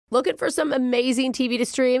Looking for some amazing TV to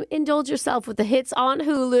stream? Indulge yourself with the hits on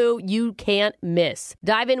Hulu you can't miss.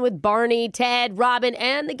 Dive in with Barney, Ted, Robin,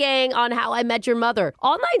 and the gang on How I Met Your Mother.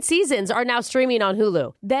 All 9 seasons are now streaming on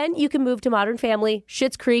Hulu. Then you can move to Modern Family,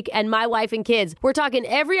 Schitt's Creek, and My Wife and Kids. We're talking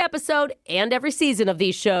every episode and every season of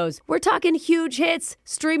these shows. We're talking huge hits,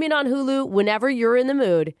 streaming on Hulu whenever you're in the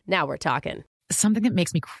mood. Now we're talking. Something that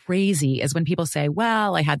makes me crazy is when people say,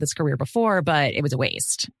 well, I had this career before, but it was a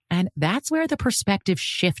waste. And that's where the perspective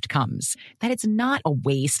shift comes, that it's not a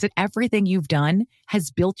waste, that everything you've done has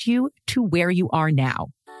built you to where you are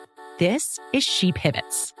now. This is She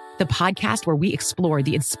Pivots, the podcast where we explore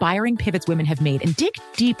the inspiring pivots women have made and dig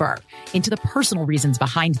deeper into the personal reasons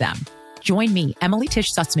behind them. Join me, Emily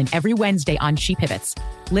Tish Sussman, every Wednesday on She Pivots.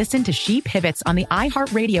 Listen to She Pivots on the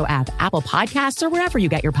iHeartRadio app, Apple Podcasts, or wherever you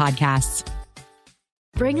get your podcasts.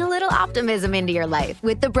 Bring a little optimism into your life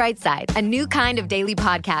with The Bright Side, a new kind of daily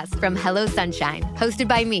podcast from Hello Sunshine, hosted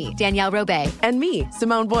by me, Danielle Robay. And me,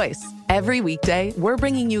 Simone Boyce. Every weekday, we're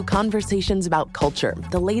bringing you conversations about culture,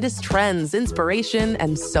 the latest trends, inspiration,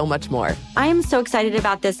 and so much more. I am so excited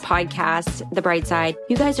about this podcast, The Bright Side.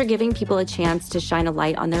 You guys are giving people a chance to shine a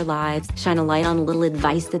light on their lives, shine a light on a little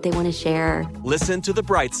advice that they want to share. Listen to The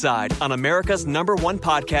Bright Side on America's #1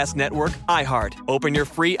 podcast network, iHeart. Open your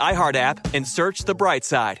free iHeart app and search The Bright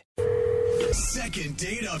Side. Second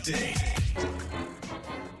date update.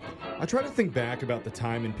 I try to think back about the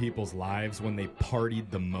time in people's lives when they partied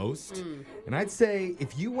the most. And I'd say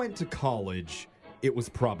if you went to college, it was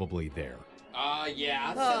probably there.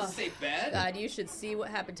 Yeah, that's a safe bet. God, you should see what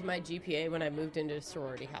happened to my GPA when I moved into a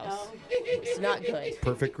sorority house. It's not good.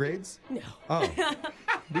 Perfect grades? No. Oh,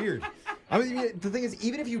 weird. I mean, the thing is,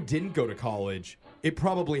 even if you didn't go to college, it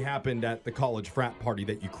probably happened at the college frat party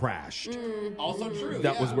that you crashed. Also true.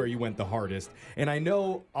 That was where you went the hardest. And I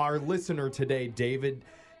know our listener today, David,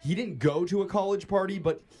 he didn't go to a college party,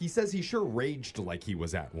 but he says he sure raged like he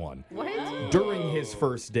was at one. What? During his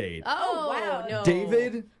first date. Oh, wow. No.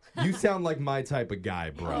 David, you sound like my type of guy,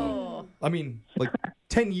 bro. Oh. I mean, like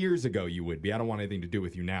 10 years ago you would be. I don't want anything to do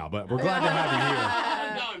with you now, but we're glad to have you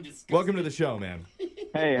here. No, I'm just Welcome to the show, man.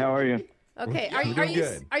 Hey, how are you? Okay, We're doing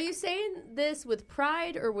good. are you saying this with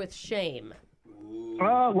pride or with shame?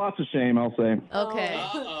 Lots of shame, I'll say. Okay.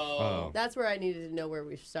 Oh, That's where I needed to know where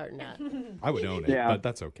we were starting at. I would own it, Yeah. but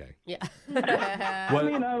that's okay. Yeah. I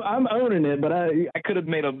mean, I'm owning it, but I could have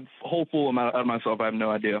made a whole fool out of myself. I have no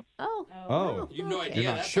idea. Oh, You have no idea.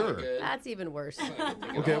 You're not That's sure. Not good. That's even worse.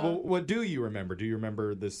 okay. Well, what do you remember? Do you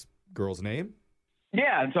remember this girl's name?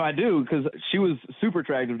 Yeah, so I do, because she was super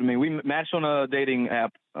attractive to me. We matched on a dating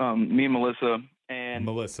app, me and Melissa. And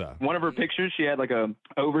Melissa. One of her pictures, she had like a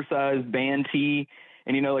oversized band tee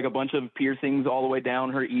and, you know, like a bunch of piercings all the way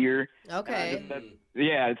down her ear. Okay.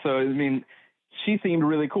 Yeah, so, I mean, she seemed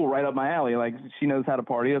really cool, right up my alley. Like, she knows how to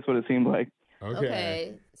party. That's what it seemed like.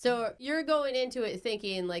 Okay. So you're going into it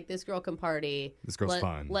thinking, like, this girl can party. This girl's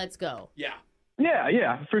fun. Let's go. Yeah.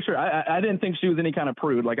 Yeah, for sure. I didn't think she was any kind of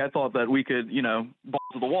prude. Like, I thought that we could, you know, balls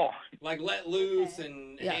to the wall. Like let loose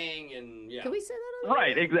and hang and Can we say that on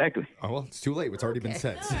Right, exactly. Oh, well, it's too late. It's already been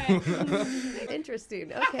said.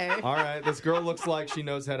 Interesting. Okay. All right. This girl looks like she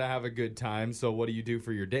knows how to have a good time. So what do you do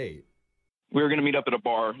for your date? We were going to meet up at a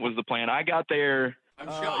bar was the plan. I got there. I'm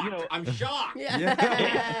shocked. I'm shocked.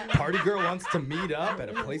 Yeah. Party girl wants to meet up at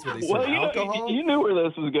a place where they serve alcohol? You knew where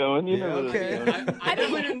this was going. You knew where okay. this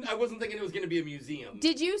was going. I wasn't thinking it was going to be a museum.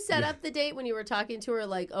 Did you set up the date when you were talking to her,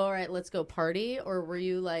 like, all right, let's go party? Or were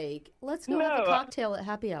you like, let's go have a cocktail at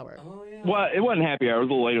happy hour? Oh, yeah. Well, it wasn't happy hour. It was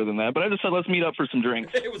a little later than that. But I just said, let's meet up for some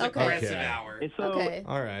drinks. It was aggressive hour. So,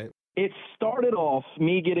 All right. It started off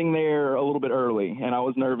me getting there a little bit early, and I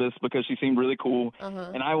was nervous because she seemed really cool,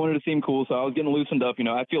 and I wanted to seem cool, so I was getting loosened up. You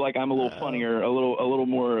know, I feel like I'm a little funnier, a little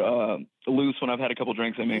more loose when I've had a couple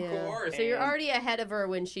drinks in me. Yeah. So you're already ahead of her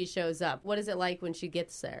when she shows up. What is it like when she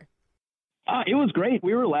gets there? It was great.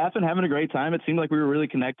 We were laughing, having a great time. It seemed like we were really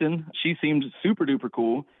connecting. She seemed super duper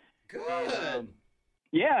cool. Good.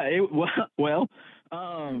 Yeah.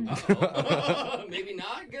 Maybe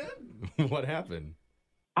not good. What happened?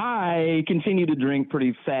 I continued to drink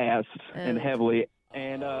pretty fast and heavily,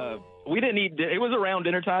 and we didn't eat. It was around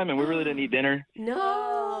dinner time, and we really didn't eat dinner.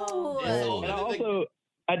 No. And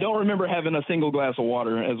I don't remember having a single glass of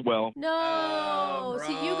water as well. No. So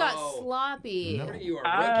you got sloppy. No. You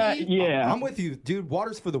are rookie? Yeah. I'm with you, dude.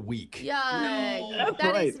 Water's for the weak. Yeah. That's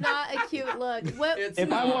That right. is not a cute look. What? If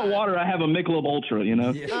I want water, I have a Michelob Ultra, you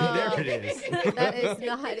know? Yeah, there it is. That is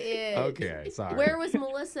not it. Okay, sorry. Where was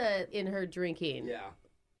Melissa in her drinking? Yeah.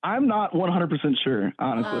 I'm not 100% sure,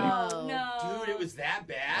 honestly. Oh, no. Dude, it was that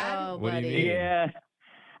bad? Oh, What do you buddy. mean? Yeah.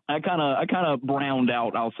 I kind of browned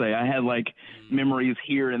out, I'll say. I had like memories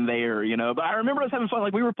here and there, you know. But I remember us having fun.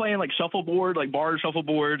 Like we were playing like shuffleboard, like bar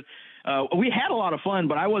shuffleboard. We had a lot of fun,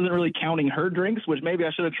 but I wasn't really counting her drinks, which maybe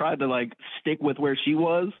I should have tried to like stick with where she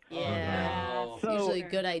was. Yeah, it's So- usually a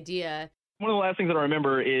good idea. One of the last things that I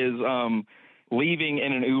remember is leaving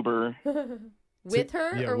in an Uber. With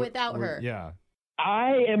her or without her? Yeah.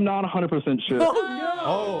 I am not 100% sure.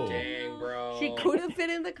 Oh. Dang, bro. She could have fit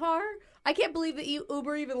in the car? I can't believe that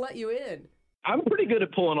Uber even let you in. I'm pretty good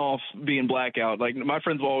at pulling off being blackout. Like my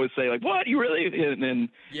friends will always say, like, "What, you really?" And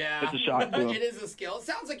Yeah. it's a shock to them. It is a skill. It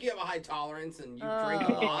sounds like you have a high tolerance and you drink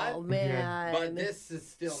a lot. Oh, man. But this is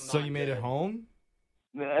still not So you made good. it home?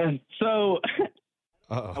 So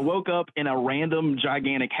Uh-oh. I woke up in a random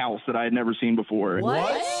gigantic house that I had never seen before.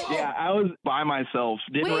 What? Yeah, I was by myself.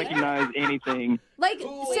 Didn't Wait. recognize anything. Like,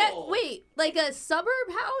 Cool. wait, like a suburb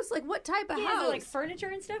house? Like what type of Yeah, is house? it like furniture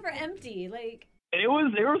and stuff or empty? Like, It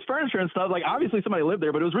was furniture and stuff. Like obviously somebody lived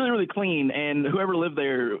there, but it was really, really clean. And whoever lived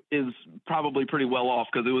there is probably pretty well off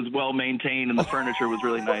because it was well maintained and the furniture was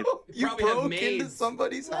really nice. You Probably have broke maids. into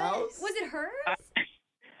somebody's house? was it hers?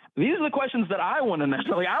 These are the questions that I want to know.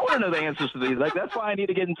 Like I want to know the answers to these. Like that's why I need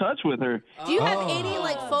to get in touch with her. Do you have Oh. any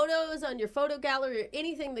like photos on your photo gallery or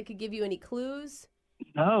anything that could give you any clues?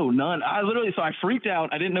 No, none. So I freaked out.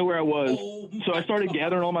 I didn't know where I was. Oh, So I my started God.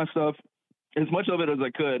 gathering all my stuff, as much of it as I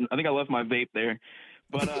could. I think I left my vape there.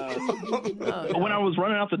 But Oh, when I was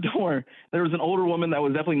running out the door, there was an older woman that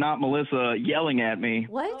was definitely not Melissa yelling at me.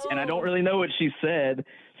 What? And I don't really know what she said.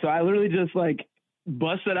 So I literally just like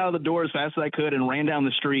busted out of the door as fast as I could and ran down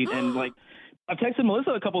the street. And like, I've texted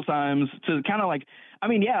Melissa a couple times to kind of like, I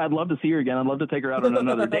mean, yeah, I'd love to see her again. I'd love to take her out on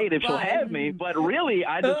another date if she'll have me. But really,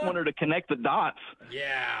 I just want her to connect the dots.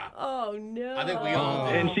 Yeah. Oh no. I think we all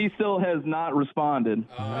do. And she still has not responded.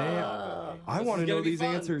 Man, I This want is to know gonna be these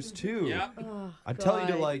fun. answers too. Yeah. Oh, I'd tell you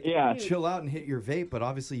to God. like Yeah. chill out and hit your vape, but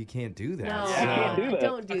obviously you can't do that. No, I can't do that.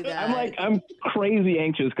 Don't do that. I'm crazy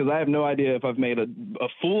anxious because I have no idea if I've made a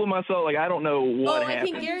fool of myself. Like I don't know what Oh, I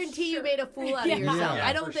happened. can guarantee you made a fool out of Yeah. yourself. Yeah,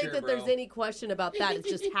 I don't for think sure, that there's bro. any question about that. It's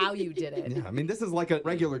just how you did it. Yeah, I mean, this is like a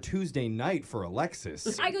regular Tuesday night for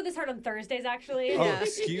Alexis. I go this hard on Thursdays, actually. Oh, Yeah.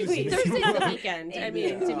 excuse Wait, me. Thursday's the weekend. I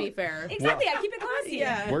mean, to be fair. Exactly, I keep it classy.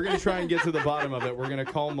 Yeah. We're going to try and get to the bottom of it. We're going to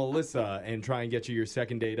call Melissa and try and get you your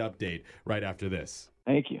second date update right after this.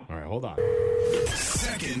 Thank you. All right, hold on.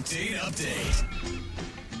 Second date update.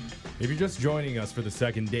 If you're just joining us for the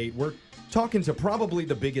second date, we're talking to probably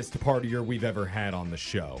the biggest partier we've ever had on the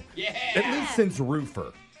show. Yeah. At least since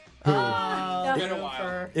Roofer. Who, Oh, Been a while.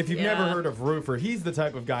 Roofer. if you've Yeah. never heard of Roofer, he's the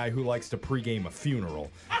type of guy who likes to pregame a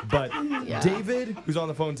funeral. But David, who's on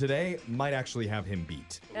the phone today, might actually have him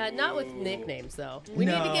beat. Not with nicknames, though. We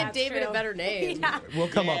need to No. give That's David a true. better name. Yeah. We'll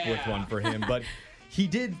come up with one for him. But he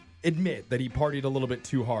did admit that he partied a little bit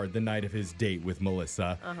too hard the night of his date with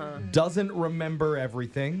Melissa. Doesn't remember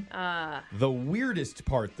everything. The weirdest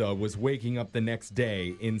part, though, was waking up the next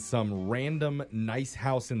day in some random nice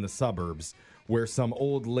house in the suburbs where some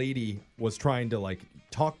old lady was trying to like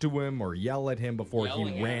talk to him or yell at him before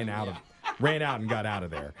Yelling he at ran him, out yeah. ran out and got out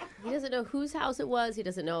of there. He doesn't know whose house it was. He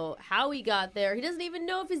doesn't know how he got there. He doesn't even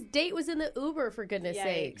know if his date was in the Uber, for goodness Yikes.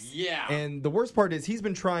 sakes. Yeah. And the worst part is he's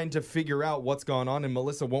been trying to figure out what's gone on, and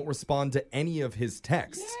Melissa won't respond to any of his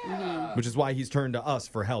texts, which is why he's turned to us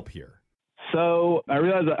for help here. So I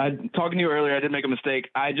realized that talking to you earlier, I did make a mistake.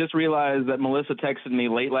 I just realized that Melissa texted me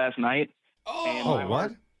late last night. And Oh,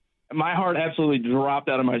 what? My heart absolutely dropped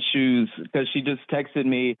out of my shoes because she just texted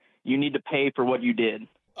me, "You need to pay for what you did."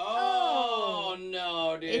 Oh,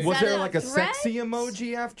 no, dude. Is Was that there a like a threat? sexy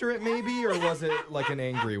emoji after it, maybe, or was it like an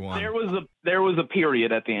angry one? There was a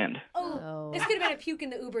period at the end. Oh, this could have been a puke in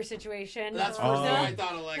the Uber situation. That's the Oh. first thing I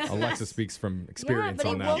thought, Alexis. Alexa speaks from experience but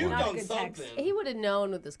he on that won't You one. Not a done good text. something. He would have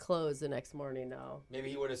known with his clothes the next morning, though. Maybe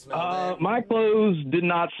he would have smelled it. My clothes did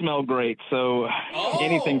not smell great, so Oh.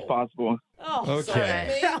 anything's possible. Oh, So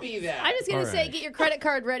Okay. maybe that. I'm just going All to say, right. get your credit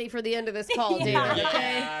card ready for the end of this call, David, Yeah.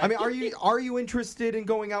 okay? I mean, are you interested in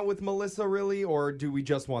going out with Melissa, really, or do we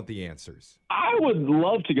just want the answers? I would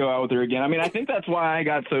love to go out with her again. I mean, I think that's why I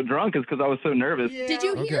got so drunk is because I was so nervous. Did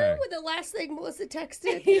you hear Okay. with the last thing Melissa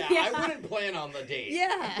texted? Yeah, I wouldn't plan on the date.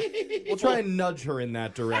 Yeah. We'll try and nudge her in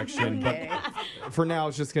that direction, Okay. but for now,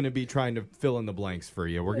 it's just going to be trying to fill in the blanks for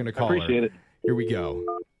you. We're going to call Appreciate her. it. Here we go.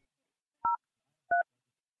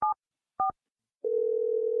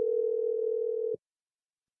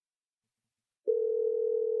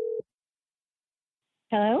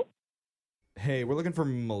 Hello, Hey, we're looking for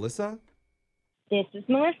Melissa. this is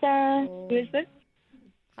Melissa. Who is this?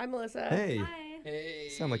 Hi, Melissa. Hey, Hey.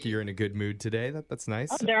 sound like you're in a good mood today. That's nice.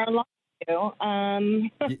 Oh, there are you.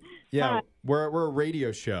 Yeah, we're a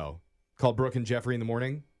radio show called Brooke and Jeffrey in the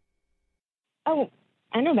Morning. Oh,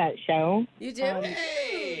 I know that show. You do?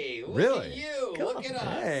 Hey, look Really? at you. Cool. Look at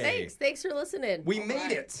us. Hey. Thanks for listening. We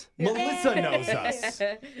made it. Melissa knows us.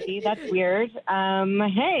 See, that's weird.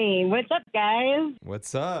 Hey, what's up, guys?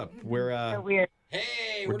 What's up? We're So weird.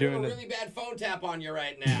 Hey, We're we're doing doing a a- really bad phone tap on you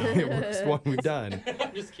right now. worst one we've done.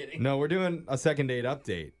 I'm just kidding. No, we're doing a second date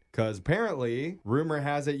update because apparently, rumor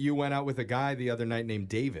has it you went out with a guy the other night named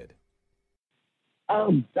David.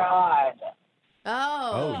 Oh, God.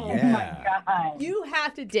 Oh, my yeah. God. You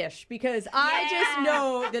have to dish because I just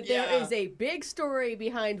know that there Yeah. is a big story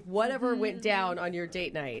behind whatever went down on your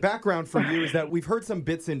date night. Background for you is that we've heard some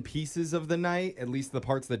bits and pieces of the night, at least the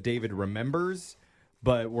parts that David remembers,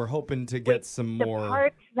 but we're hoping to get some The more.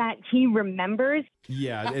 parts that he remembers.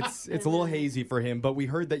 Yeah, it's a little hazy for him, but we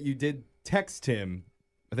heard that you did text him,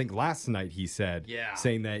 I think last night he said, Yeah.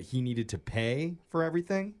 saying that he needed to pay for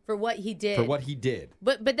everything, For what he did. for what he did.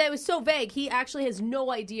 But that was so vague. He actually has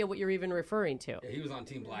no idea what you're even referring to. Yeah, he was on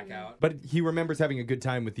Team Blackout. But he remembers having a good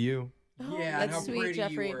time with you. Yeah, and that's how sweet, pretty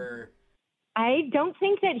Jeffrey. you were. I don't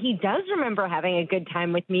think that he does remember having a good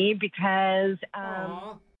time with me because,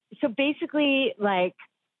 Aw. so basically, like,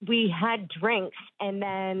 we had drinks and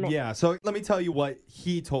then. Yeah, so let me tell you what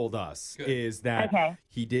he told us Good. is that Okay.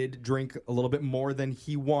 he did drink a little bit more than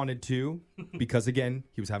he wanted to because, again,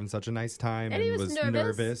 he was having such a nice time And he was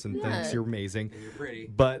nervous. and Yeah. thanks, you're amazing. And you're pretty.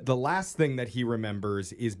 But the last thing that he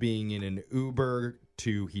remembers is being in an Uber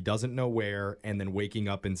to he doesn't know where and then waking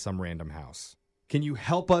up in some random house. Can you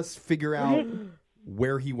help us figure out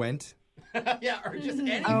where he went? Yeah, or just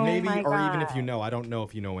anything. Oh, Maybe, my or even if God. you know. I don't know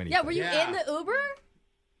if you know anything. Yeah, were you Yeah. in the Uber?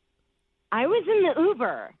 I was in the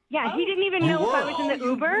Uber. Yeah, he didn't even You know if I were? was in the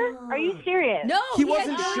Uber. Are you serious? No, He had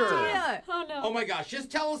wasn't no sure. idea. Oh no. Oh my gosh, just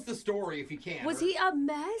tell us the story if you can. Was he a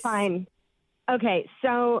mess? Fine. Okay,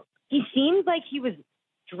 so he seemed like he was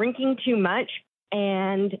drinking too much,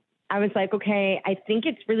 and I was like, okay, I think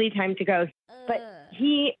it's really time to go. But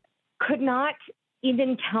he could not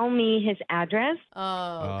even tell me his address. Oh,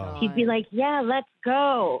 God. He'd be like, yeah, let's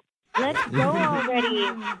go. Let's go already.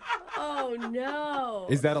 Oh, no.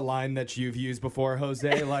 Is that a line that you've used before,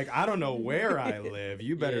 Jose? Like, I don't know where I live.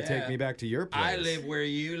 You better Yeah. take me back to your place. I live where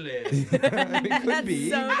you live. It could be.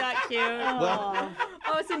 So not cute.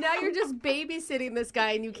 Oh, so now you're just babysitting this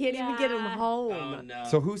guy and you can't even get him home. Oh no.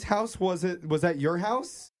 So whose house was it? Was that your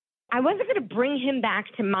house? I wasn't going to bring him back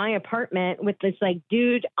to my apartment with this like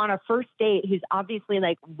dude on a first date who's obviously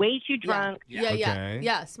like way too drunk. Yeah, Okay.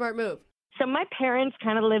 yeah, smart move. So my parents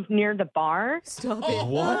kind of live near the bar. Stop it. Oh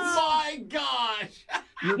What? my gosh.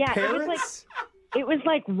 Your Yeah, parents? It was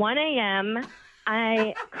like 1 a.m.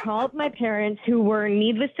 I called my parents who were,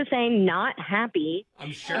 needless to say, not happy.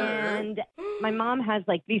 I'm sure. And my mom has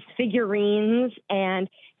like these figurines, and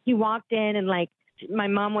he walked in and like my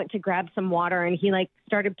mom went to grab some water, and he like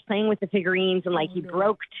started playing with the figurines, and like he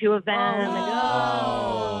broke 2 of them.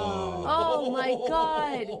 Oh, my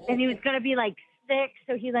God. And he was going to be like sick.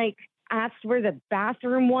 So he like asked where the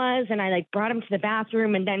bathroom was, and I like brought him to the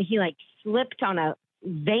bathroom, and then he like slipped on a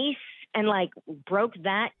vase and like broke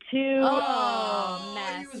that too.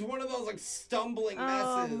 Oh, He was one of those like stumbling Oh,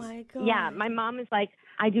 messes. my God. Yeah, my mom is like,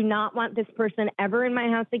 I do not want this person ever in my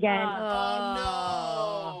house again.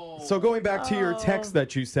 Oh no. So going back to your text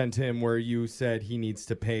that you sent him where you said he needs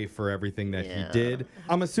to pay for everything that he did,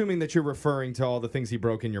 I'm assuming that you're referring to all the things he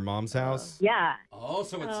broke in your mom's house? Yeah, Oh,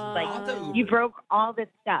 so it's like not the Uber. you broke all this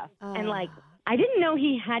stuff. And like, I didn't know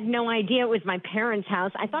he had no idea it was my parents'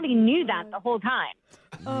 house. I thought he knew that the whole time.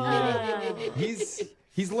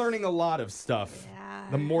 He's learning a lot of stuff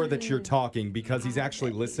the more that you're talking because he's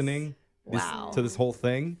actually listening to this whole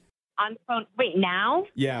thing. On the phone. Wait, now?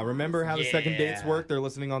 Yeah, remember how the second dates work? They're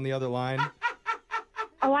listening on the other line.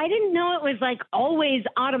 Oh, I didn't know it was like always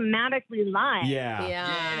automatically live.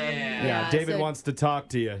 Yeah, David wants to talk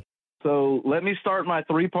to you. So let me start my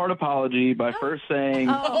 3-part apology by first saying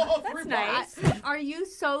Oh, that's nice. Are you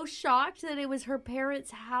so shocked that it was her parents'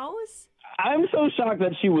 house? I'm so shocked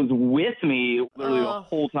that she was with me literally the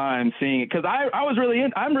whole time seeing it because I'm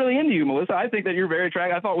really into you, Melissa. I think that you're very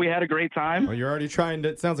attractive. I thought we had a great time. Well, you're already trying to.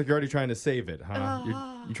 It sounds like you're already trying to save it, huh?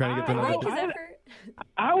 You're trying to get the another.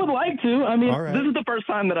 I would like to. I mean, All right. this is the first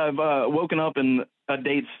time that I've woken up in a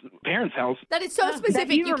date's parents' house. That is so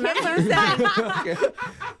specific. you You can't remember? use that.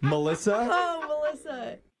 Melissa? Oh,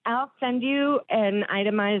 Melissa. I'll send you an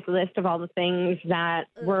itemized list of all the things that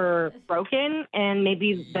were broken, and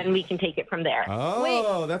maybe then we can take it from there.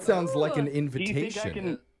 Oh, that sounds like an Do you invitation.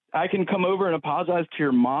 think I can come over and apologize to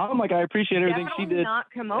your mom? Like, I appreciate everything she Definitely did not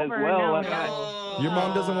come as over. well. No, Like, no. Your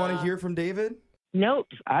mom doesn't want to hear from David? Nope.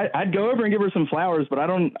 I'd go over and give her some flowers, but I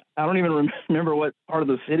don't even remember what part of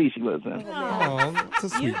the city she lives in. Oh, that's a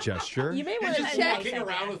sweet gesture. You may You're want to just check. walking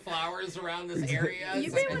around with flowers around this area.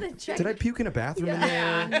 You may want to check. Did I puke in a bathroom in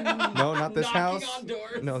there? No, not this Knocking house. on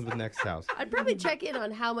doors. No, the next house. I'd probably check in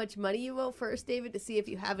on how much money you owe first, David, to see if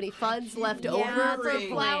you have any funds left over for Great.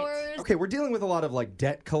 flowers. Okay, we're dealing with a lot of like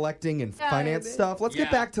debt collecting and finance stuff. Let's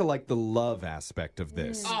get back to like the love aspect of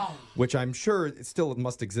this, which I'm sure it still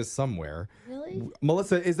must exist somewhere. Really?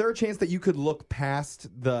 Melissa, is there a chance that you could look past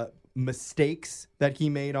the mistakes that he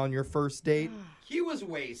made on your first date? He was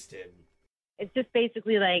wasted. It's just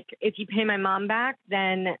basically like, if you pay my mom back,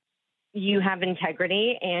 then you have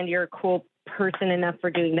integrity and you're a cool person enough for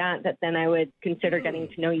doing that then I would consider getting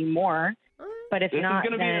to know you more. But if This not, is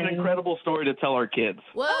going to be then an incredible story to tell our kids.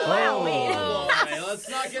 Whoa, Oh, boy, let's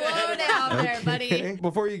not get ahead slow of down there, buddy. Okay.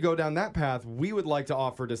 Before you go down that path, we would like to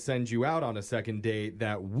offer to send you out on a second date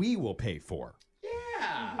that we will pay for.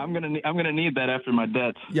 Yeah. I'm gonna need that after my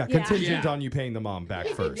debts. Yeah, contingent Yeah. on you paying the mom back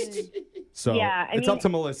first. So Yeah, I it's mean- up to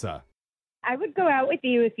Melissa. I would go out with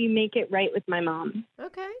you if you make it right with my mom.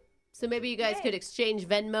 Okay. So maybe you guys could exchange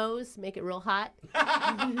Venmos, make it real hot.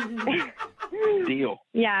 Deal.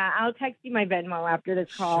 Yeah, I'll text you my Venmo after this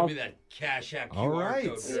Show call. me that Cash App QR All right.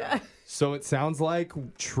 code. girl. So it sounds like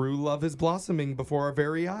true love is blossoming before our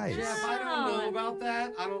very eyes. Jeff, I don't know about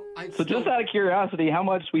that. So just out of curiosity, how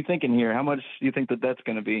much we thinking here? How much do you think that that's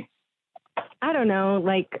going to be? I don't know,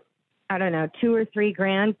 $2 or $3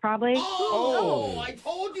 grand probably. Oh, I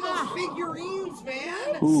told you those figurines,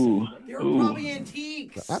 man. Ooh. They were probably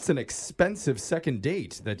antiques. That's an expensive second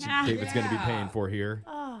date that David's going to be paying for here.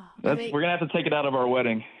 We're going to have to take it out of our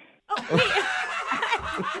wedding.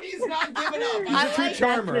 He's not giving up. He's a true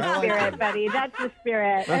charmer. That's the I like spirit, it. buddy. That's the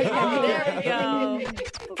spirit. There we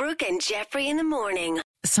go. Brooke and Jeffrey in the morning.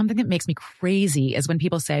 Something that makes me crazy is when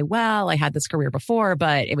people say, well, I had this career before,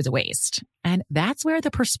 but it was a waste. And that's where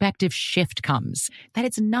the perspective shift comes, that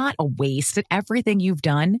it's not a waste, that everything you've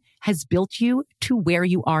done has built you to where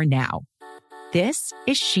you are now. This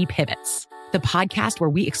is She Pivots, the podcast where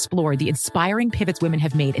we explore the inspiring pivots women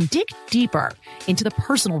have made and dig deeper into the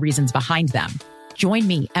personal reasons behind them. Join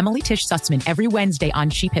me, Emily Tish Sussman, every Wednesday on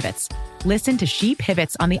She Pivots. Listen to She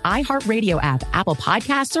Pivots on the iHeartRadio app, Apple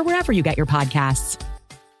Podcasts, or wherever you get your podcasts.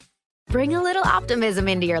 Bring a little optimism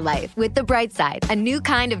into your life with The Bright Side, a new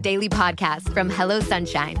kind of daily podcast from Hello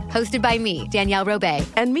Sunshine, hosted by me, Danielle Robay.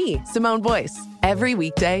 And me, Simone Boyce. Every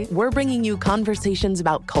weekday, we're bringing you conversations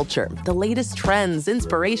about culture, the latest trends,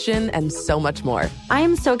 inspiration, and so much more. I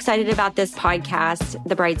am so excited about this podcast,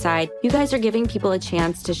 The Bright Side. You guys are giving people a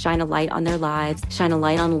chance to shine a light on their lives, shine a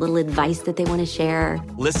light on a little advice that they want to share.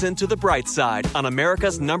 Listen to The Bright Side on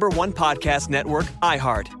America's #1 podcast network,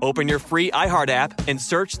 iHeart. Open your free iHeart app and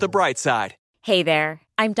search The Bright Side. Hey there,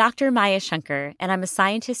 I'm Dr. Maya Shankar, and I'm a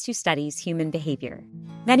scientist who studies human behavior.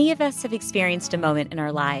 Many of us have experienced a moment in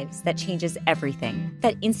our lives that changes everything,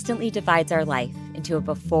 that instantly divides our life into a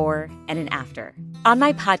before and an after. On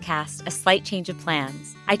my podcast, A Slight Change of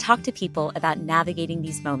Plans, I talk to people about navigating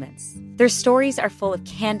these moments. Their stories are full of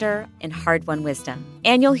candor and hard-won wisdom.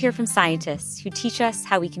 And you'll hear from scientists who teach us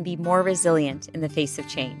how we can be more resilient in the face of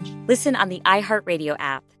change. Listen on the iHeartRadio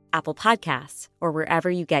app, Apple Podcasts, or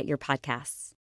wherever you get your podcasts.